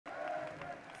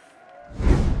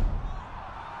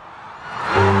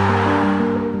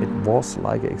was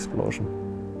like an explosion.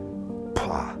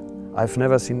 I've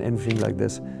never seen anything like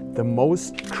this. The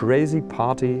most crazy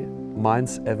party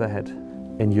Mainz ever had,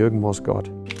 and Jürgen was God.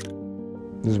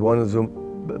 This is one of the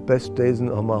best days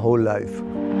of my whole life.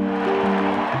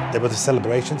 There were the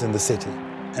celebrations in the city,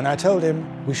 and I told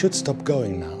him we should stop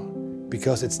going now,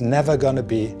 because it's never going to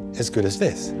be as good as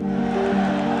this.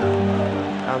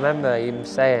 I remember him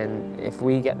saying, if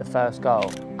we get the first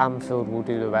goal, Anfield will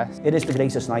do the rest. It is the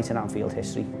greatest night in Anfield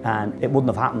history, and it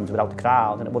wouldn't have happened without the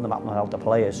crowd, and it wouldn't have happened without the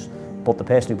players, but the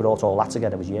person who brought all that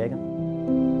together was Jürgen.